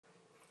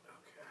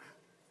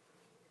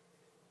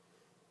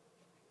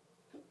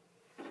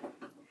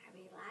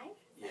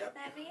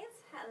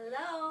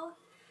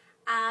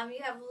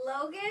You have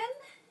Logan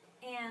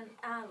and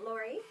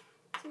Lori,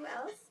 2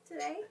 L's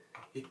today.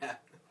 Yeah.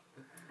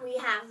 We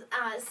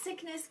have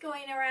sickness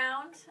going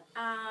around.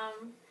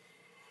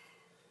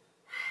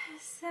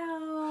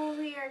 So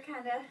we are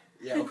kind of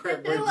we're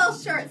a little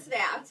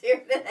short-staffed here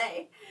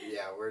today.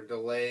 Yeah, we're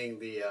delaying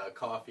the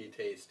coffee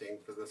tasting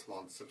for this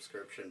month's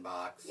subscription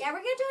box. Yeah, we're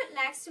going to do it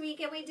next week,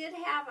 and we did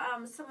have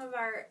some of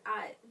our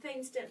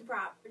things didn't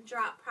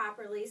drop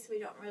properly, so we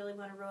don't really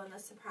want to ruin the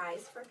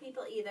surprise for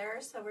people either.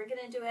 So we're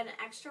going to do it an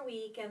extra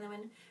week, and then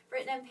when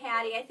Britton and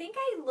Patty, I think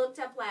I looked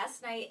up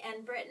last night,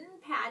 and Britton,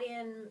 Patty,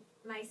 and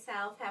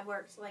myself have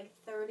worked like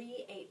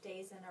 38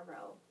 days in a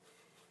row.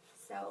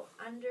 So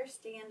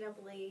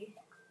understandably,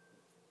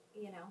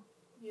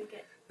 you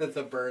get... It's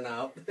a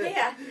burnout.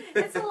 Yeah,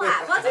 it's a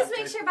lot. Well, just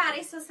makes your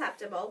body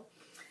susceptible.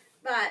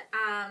 But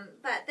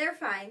they're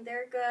fine.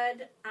 They're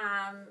good.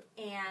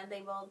 And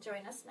they will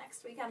join us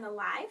next week on the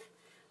live.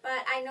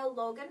 But I know,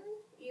 Logan,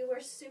 you were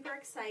super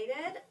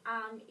excited.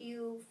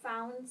 You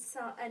found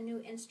a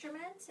new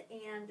instrument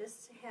and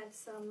just had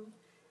some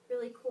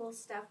really cool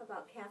stuff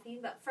about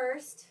caffeine. But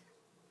first,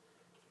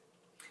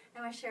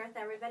 I want to share with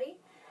everybody.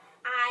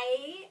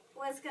 I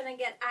was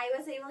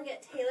able to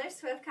get Taylor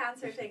Swift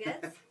concert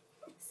tickets.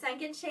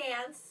 Second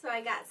chance, so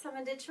I got some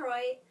in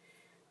Detroit.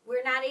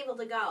 We're not able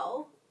to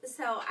go,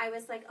 so I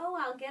was like, oh,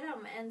 I'll get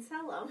them and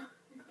sell them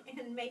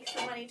and make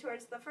some money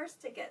towards the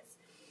first tickets.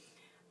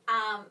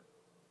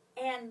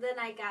 And then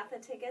I got the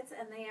tickets,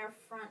 and they are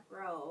front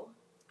row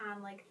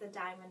on, like, the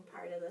diamond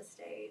part of the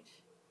stage.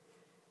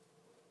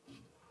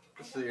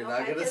 So you're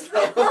not going to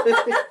sell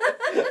it?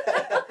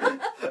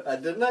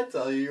 Didn't I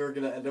tell you were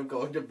going to end up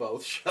going to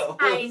both shows?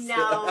 I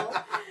know.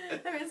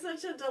 I'm in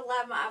such a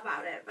dilemma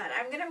about it, but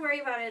I'm going to worry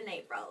about it in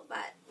April.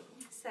 But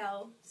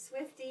so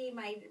Swifty,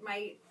 my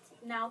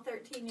now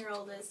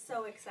 13-year-old, is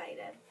so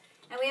excited.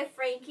 And we have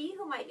Frankie,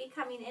 who might be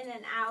coming in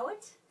and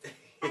out.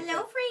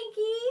 Hello,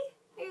 Frankie.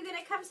 Are you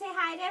going to come say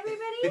hi to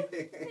everybody?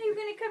 Are you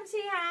going to come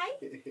say hi?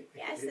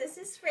 Yes, this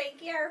is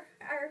Frankie, our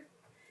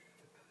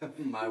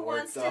who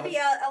wants to be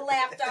a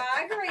lap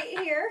dog right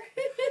here.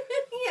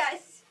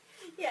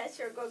 Yes,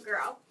 you're a good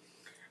girl.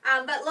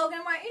 But Logan,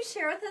 why don't you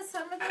share with us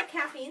some of the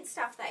caffeine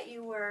stuff that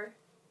you were...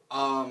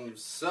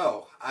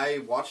 So, I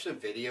watched a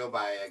video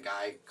by a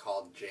guy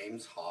called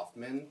James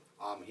Hoffman.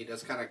 He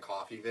does kind of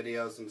coffee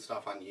videos and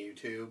stuff on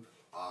YouTube.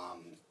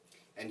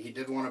 And he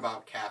did one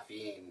about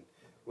caffeine,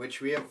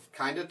 which we have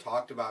kind of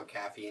talked about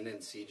caffeine and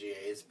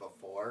CGAs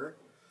before.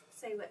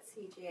 Say what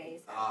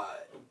CGAs are.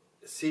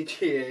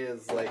 CGA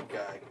is like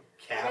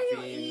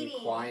caffeine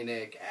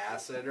quinic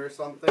acid or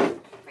something.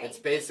 Right. It's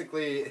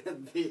basically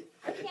the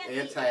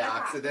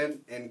antioxidant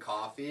in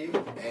coffee,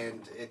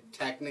 and it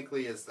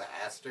technically is the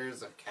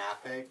esters of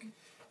caffeic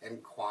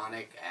and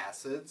quinic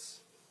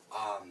acids.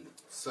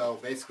 So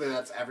basically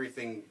that's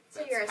everything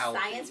that's healthy. So you're a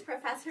science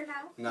professor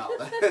now? No.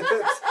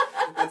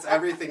 That's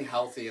everything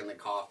healthy in the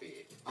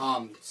coffee.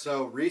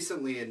 So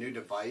recently a new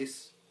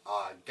device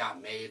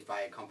got made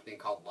by a company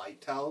called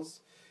Lightells.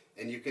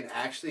 And you can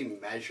actually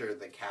measure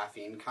the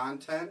caffeine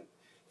content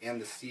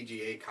and the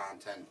CGA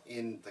content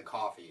in the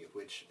coffee,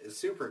 which is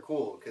super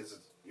cool because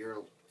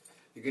you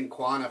can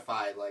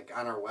quantify, like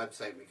on our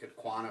website, we could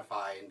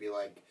quantify and be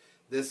like,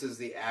 this is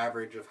the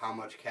average of how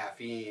much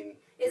caffeine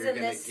is you're in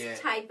going this to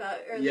get. type of,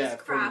 or this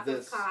crop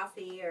of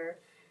coffee, or...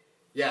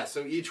 Yeah,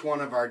 so each one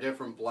of our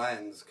different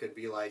blends could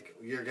be like,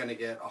 you're going to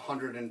get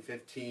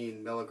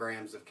 115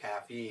 milligrams of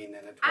caffeine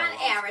in a 12-ounce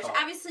on average. cup.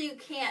 Obviously, you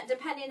can't,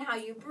 depending how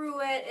you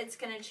brew it, it's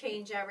going to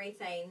change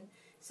everything.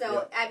 So,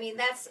 yep. I mean,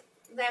 that's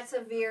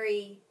a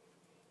very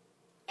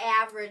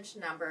average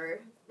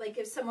number. Like,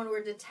 if someone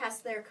were to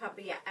test their cup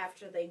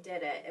after they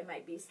did it, it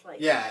might be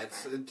slightly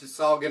different. It's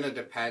all going to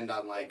depend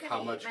on, like,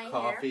 how much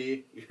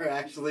coffee you're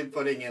actually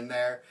putting in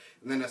there.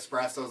 And then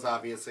espresso's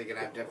obviously going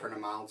to have different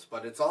amounts.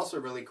 But it's also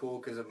really cool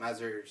because it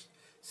measures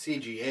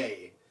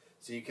CGA.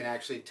 So you can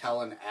actually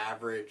tell an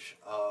average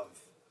of,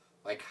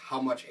 like,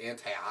 how much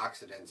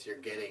antioxidants you're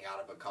getting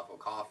out of a cup of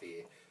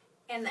coffee.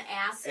 And the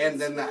acids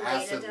and then the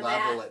acid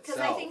level itself.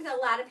 Because I think that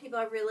a lot of people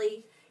are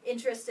really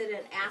interested in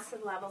acid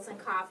levels in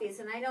coffees,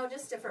 and I know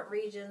just different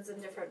regions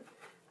and different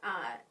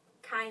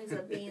kinds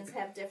of beans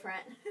have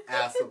different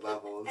acid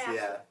levels.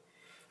 Yeah.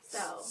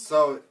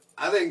 So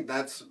I think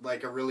that's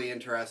like a really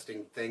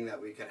interesting thing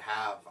that we could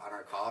have on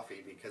our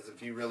coffee, because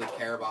if you really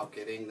care about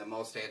getting the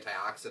most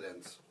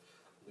antioxidants,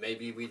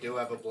 maybe we do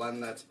have a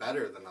blend that's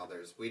better than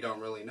others. We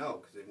don't really know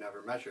because we've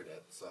never measured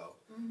it. So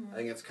I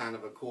think it's kind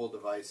of a cool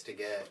device to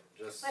get.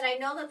 But I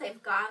know that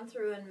they've gone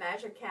through and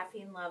measured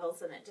caffeine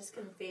levels, and it just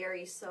can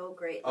vary so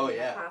greatly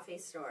in a coffee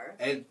store.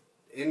 And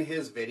in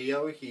his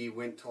video, he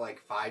went to like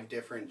 5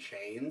 different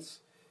chains,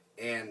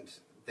 and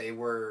they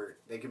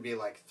could be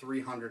like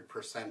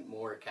 300%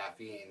 more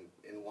caffeine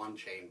in one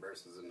chain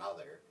versus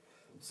another.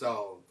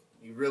 So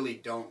you really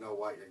don't know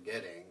what you're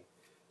getting.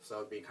 So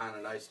it'd be kind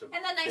of nice to... And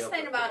the nice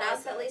thing about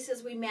us, at least,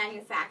 is we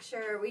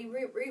manufacture, we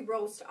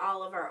roast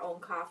all of our own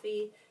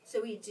coffee.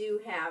 So we do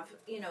have,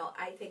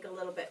 I think a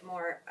little bit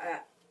more,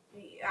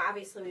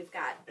 obviously we've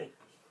got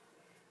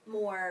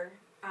more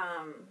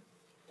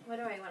what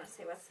do I want to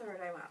say? What's the word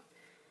I want?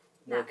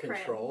 More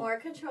control. More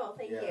control,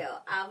 thank you,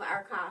 of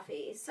our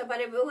coffee. So,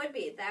 but it would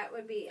be,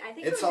 I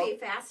think it would be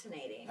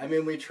fascinating. I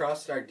mean, we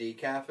trust our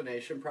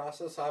decaffeination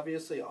process,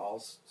 obviously,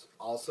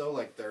 also,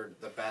 like, they're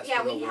the best in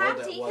the world at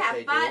what they do. Yeah, we have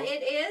decaf, but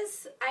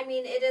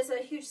it is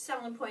a huge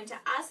selling point to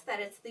us that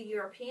it's the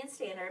European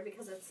standard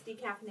because it's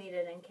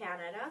decaffeinated in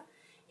Canada.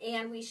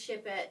 And we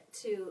ship it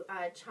to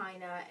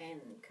China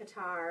and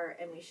Qatar,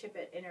 and we ship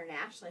it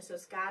internationally. So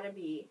it's got to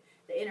be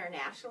the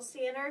international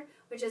standard,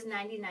 which is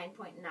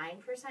 99.9%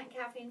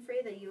 caffeine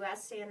free. The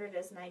U.S. standard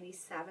is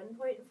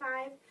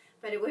 97.5%.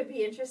 But it would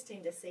be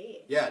interesting to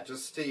see. Yeah,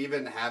 just to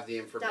even have the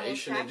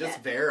information and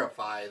just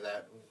verify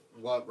that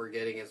what we're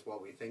getting is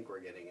what we think we're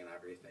getting and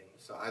everything.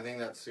 So I think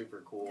that's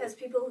super cool. Because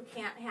people who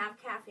can't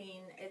have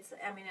caffeine, it's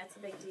a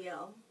big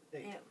deal.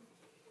 And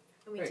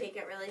we take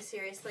it really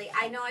seriously.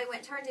 I know I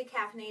turned to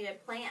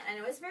caffeinated plant, and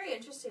it was very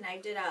interesting. I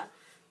did a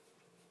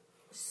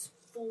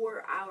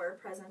 4-hour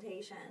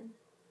presentation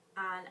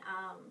on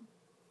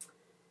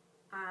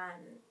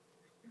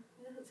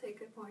say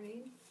good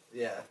morning.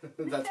 Yeah,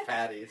 that's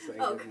Patty saying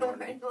good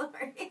morning.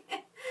 Lori.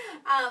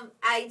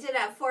 I did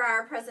a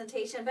 4-hour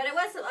presentation, but it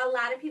was a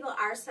lot of people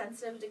are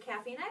sensitive to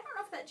caffeine. I don't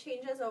know if that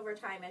changes over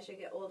time as you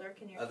get older.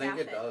 I think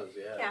it does,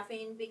 yeah.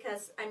 Caffeine,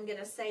 because I'm going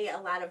to say a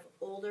lot of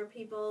older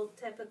people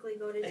typically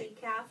go to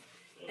decaf,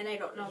 and I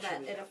don't know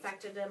that it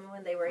affected them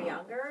when they were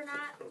younger or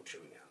not.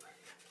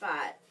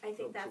 But I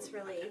think that's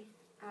really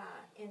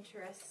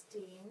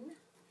interesting.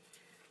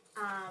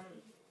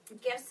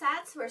 Gift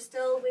sets,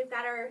 we've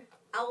got our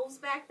elves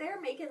back there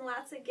making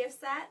lots of gift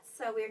sets,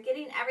 so we're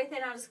getting everything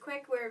out as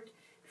quick.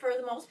 For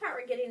the most part,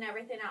 we're getting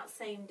everything out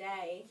same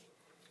day.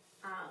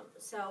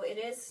 So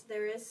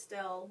there is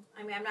still,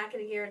 I'm not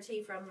going to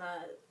guarantee from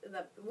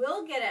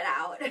we'll get it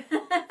out.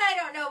 I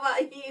don't know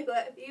about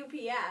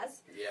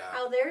UPS,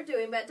 how they're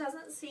doing, but it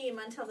doesn't seem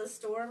until the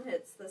storm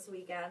hits this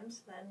weekend,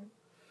 then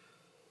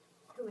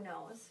who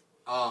knows.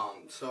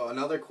 So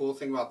another cool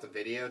thing about the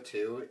video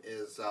too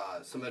is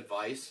some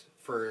advice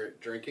for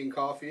drinking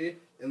coffee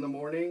in the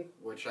morning,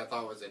 which I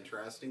thought was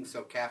interesting.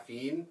 So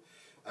caffeine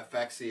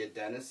affects the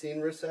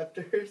adenosine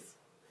receptors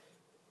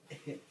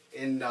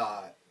in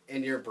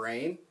your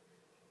brain.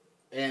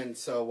 And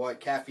so what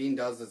caffeine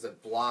does is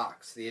it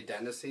blocks the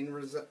adenosine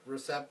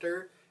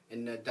receptor,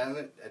 and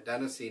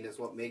adenosine is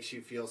what makes you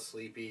feel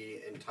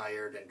sleepy and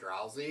tired and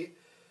drowsy.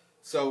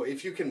 So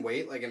if you can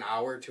wait like an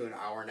hour to an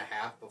hour and a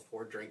half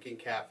before drinking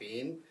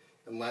caffeine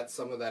and let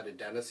some of that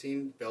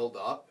adenosine build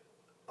up,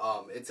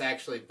 it's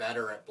actually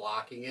better at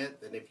blocking it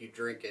than if you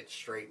drink it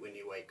straight when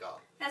you wake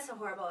up. That's a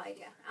horrible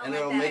idea. And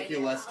it'll make you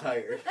less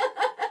tired.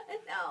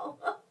 No.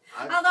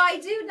 Although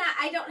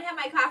I don't have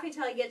my coffee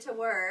till I get to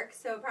work,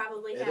 so it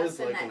probably has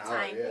in that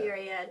time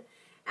period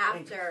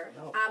after.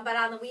 No. But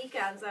on the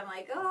weekends, I'm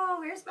like, oh,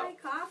 where's my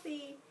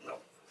coffee? No.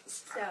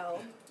 So,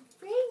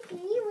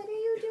 Frankie, what are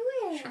you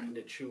doing? Trying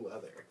to chew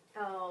leather.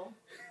 Oh,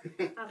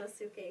 all the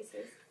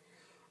suitcases.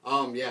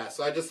 Yeah,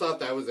 so I just thought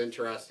that was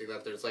interesting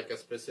that there's like a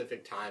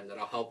specific time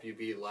that'll help you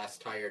be less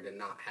tired and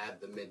not have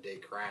the midday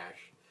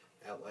crash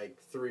at like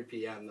 3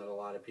 p.m. that a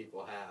lot of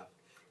people have.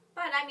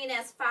 But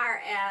as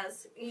far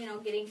as,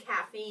 getting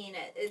caffeine,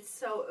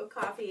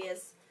 coffee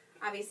is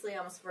obviously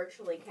almost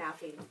virtually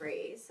caffeine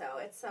free, so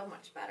it's so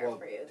much better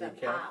for you than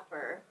pop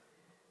or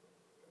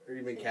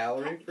even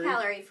calorie free?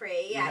 Calorie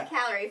free, yeah,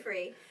 calorie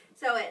free.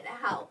 So it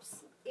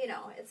helps.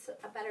 It's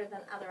better than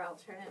other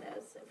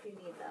alternatives if you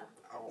need the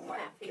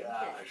caffeine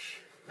gosh.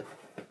 Hit.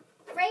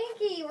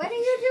 Frankie, what are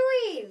you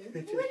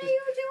doing? What are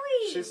you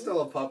doing? She's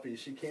still a puppy.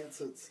 She can't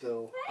sit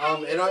still. What are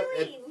you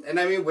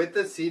doing? With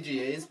the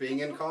CGAs being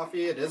in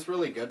coffee, it is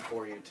really good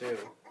for you too.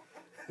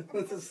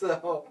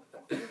 So,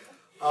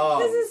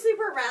 this is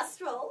super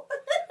restful.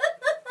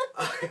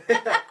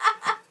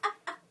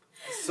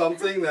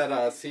 Something that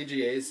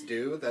CGAs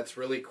do that's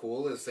really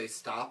cool is they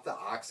stop the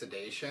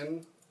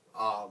oxidation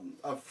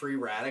of free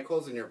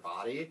radicals in your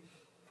body.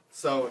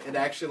 So it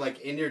actually,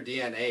 like in your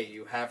DNA,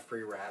 you have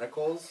free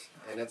radicals,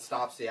 and it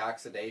stops the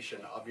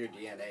oxidation of your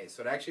DNA.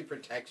 So it actually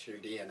protects your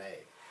DNA,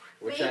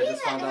 which Maybe I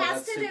just found out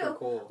that's super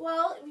cool.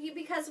 Well,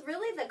 because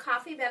really the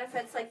coffee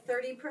benefits like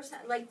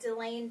 30%, like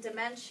delaying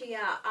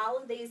dementia, all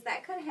of these,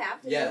 that could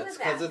have to do with that. Yeah, it's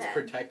because it's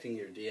protecting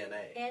your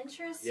DNA.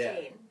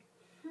 Interesting.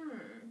 Yeah.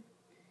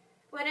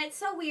 When it's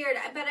so weird,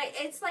 but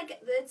it's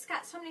like, it's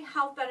got so many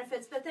health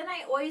benefits, but then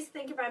I always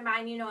think in my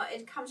mind,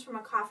 it comes from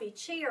a coffee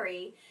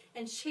cherry,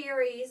 and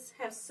cherries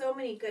have so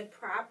many good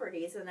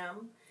properties in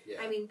them. Yeah.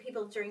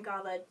 People drink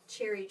all the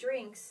cherry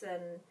drinks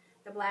and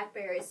the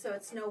blackberries, so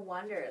it's no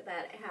wonder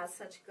that it has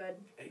such good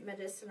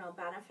medicinal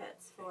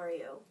benefits for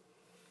you.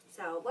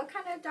 So, what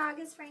kind of dog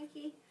is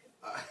Frankie?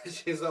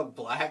 She's a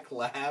black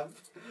lab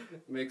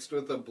mixed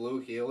with a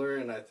blue heeler,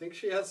 and I think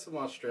she has some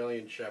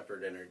Australian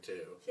Shepherd in her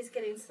too. She's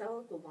getting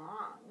so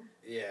long.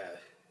 Yeah,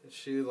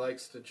 she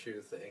likes to chew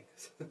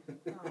things.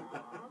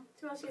 Aww.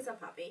 Well, she's a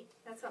puppy.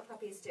 That's what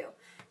puppies do.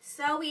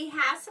 So we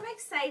have some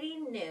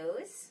exciting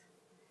news.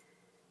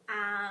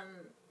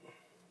 I'm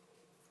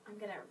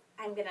gonna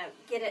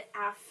get it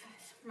off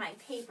my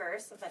paper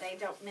so that I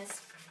don't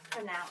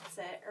mispronounce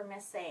it or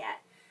missay it.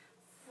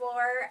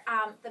 For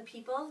the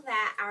people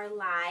that are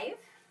live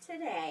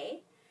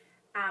today,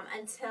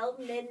 until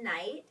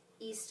midnight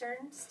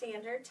Eastern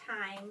Standard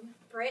Time,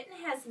 Britain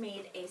has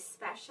made a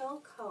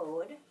special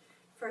code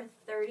for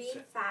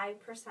 35%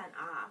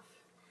 off.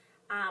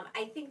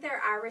 I think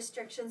there are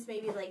restrictions,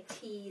 maybe like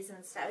teas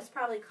and stuff. It's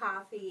probably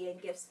coffee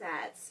and gift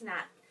sets,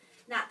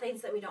 not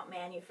things that we don't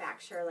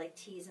manufacture, like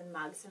teas and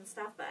mugs and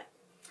stuff, but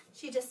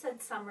she just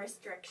said some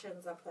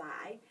restrictions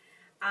apply.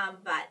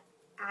 But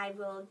I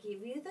will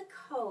give you the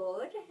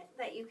code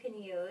that you can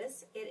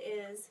use. It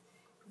is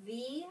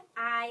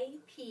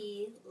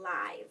VIP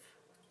Live.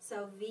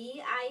 So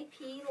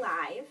VIP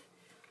Live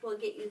will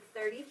get you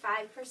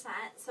 35%.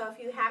 So if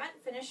you haven't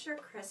finished your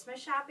Christmas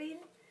shopping,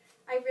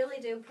 I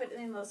really do put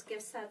in those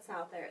gift sets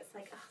out there. It's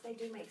like, oh, they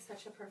do make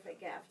such a perfect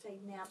gift. I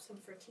nab some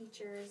for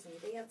teachers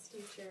and dance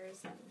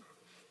teachers. And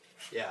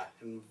yeah,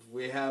 and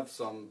we have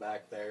some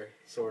back there,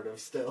 sort of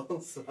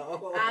still. So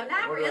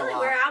not really.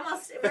 We're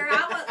almost.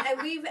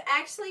 We've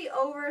actually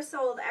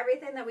oversold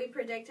everything that we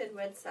predicted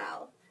would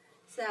sell.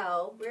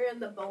 So we're in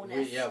the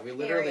bonus. We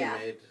literally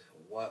made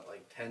what,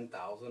 like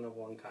 10,000 of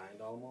one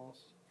kind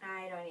almost.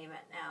 I don't even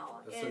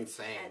know. It's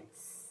insane.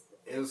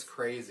 It was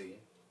crazy.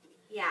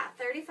 Yeah,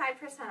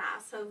 35%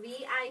 off. So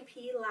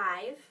VIP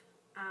Live.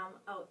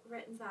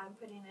 Written's on,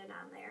 putting it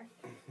on there.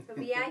 So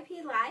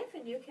VIP Live,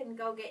 and you can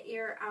go get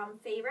your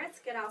favorites,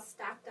 get all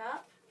stocked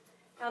up.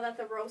 Now that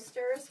the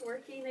roaster is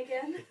working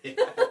again. Yeah.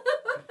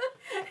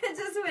 It's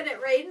just when it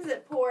rains,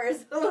 it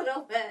pours a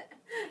little bit.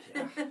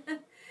 Yeah.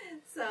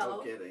 So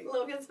no kidding.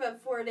 Logan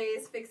spent 4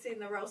 days fixing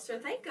the roaster.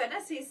 Thank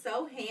goodness he's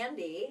so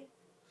handy.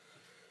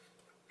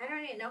 I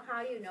don't even know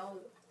how you know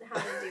how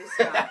to do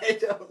stuff. I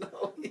don't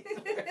know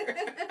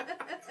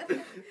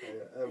either.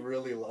 I'm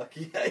really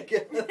lucky, I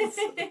guess.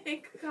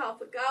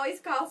 Always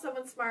call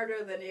someone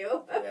smarter than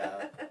you.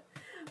 Yeah.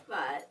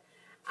 But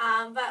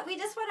we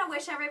just want to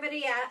wish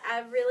everybody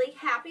a really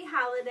happy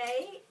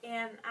holiday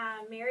and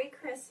Merry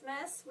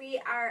Christmas.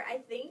 We are, I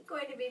think,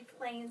 going to be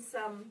playing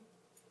some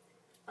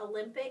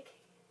Olympic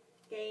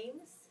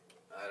games.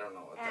 I don't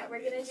know what that We're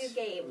means. Going to do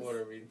games. What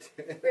are we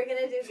doing? We're going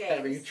to do games.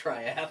 Having a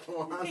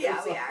triathlon?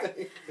 Yeah, we are.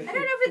 I don't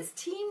know if it's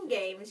team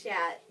games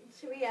yet.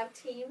 Should we have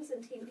teams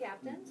and team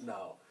captains?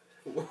 No.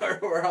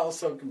 We're all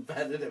so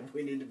competitive,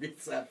 we need to be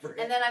separate.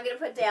 And then I'm going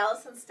to put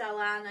Dallas and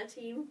Stella on a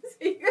team, so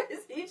you guys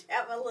each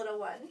have a little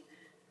one.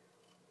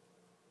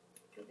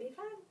 Could be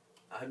fun.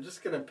 I'm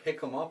just going to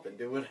pick them up and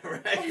do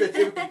whatever I have to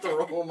do to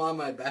throw them on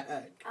my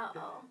back.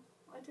 Uh-oh.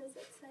 What does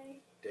it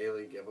say?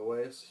 Daily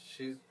giveaways.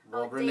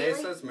 Renee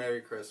daily? says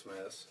Merry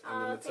Christmas.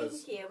 And then it thank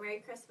says, you.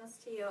 Merry Christmas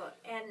to you.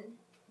 And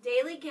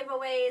daily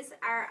giveaways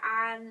are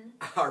on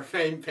our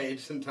main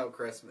page until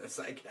Christmas,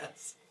 I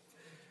guess.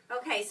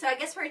 Okay, so I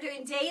guess we're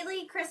doing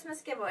daily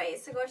Christmas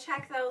giveaways. So go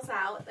check those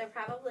out.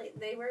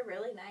 They were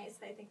really nice.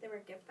 I think they were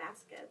gift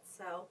baskets.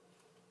 So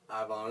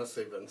I've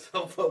honestly been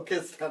so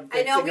focused on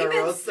I know fixing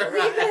a roaster.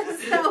 We've been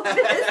so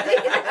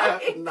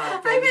busy.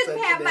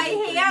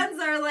 My hands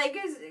are like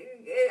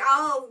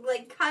all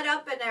like cut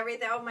up and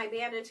everything. Oh, my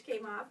bandage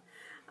came off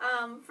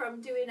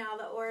from doing all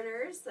the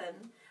orders.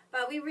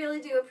 But we really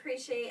do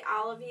appreciate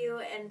all of you,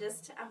 and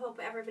just I hope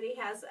everybody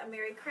has a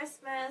Merry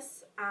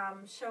Christmas.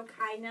 Show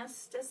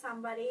kindness to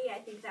somebody. I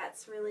think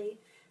that's really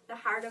the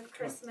heart of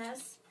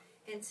Christmas.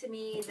 And to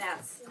me,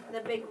 that's the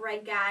big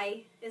red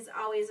guy is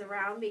always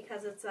around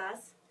because it's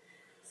us.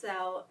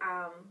 So,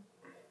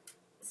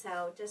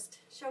 just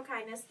show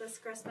kindness this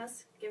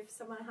Christmas. Give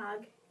someone a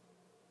hug.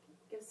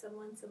 Give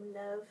someone some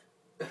love.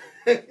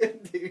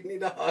 Do you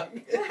need a hug?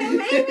 Maybe.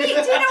 Do you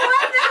know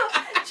what, though?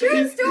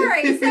 True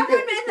story. Someone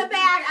in the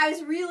back, I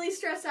was really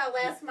stressed out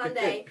last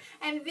Monday.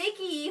 And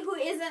Vicky, who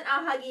isn't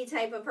a huggy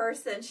type of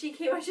person, she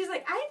came and she's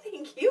like, I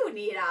think you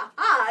need a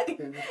hug.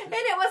 And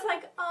it was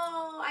like,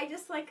 oh, I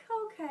just like,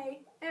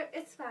 okay,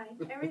 it's fine.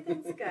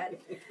 Everything's good.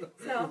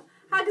 So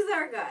hugs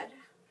are good.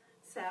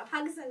 So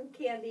hugs and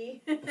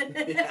candy.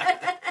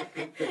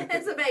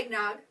 And some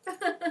eggnog.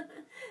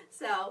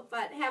 So,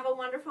 but have a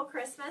wonderful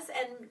Christmas.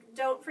 And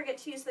don't forget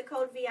to use the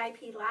code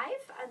VIP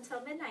Live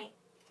until midnight.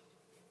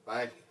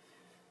 Bye.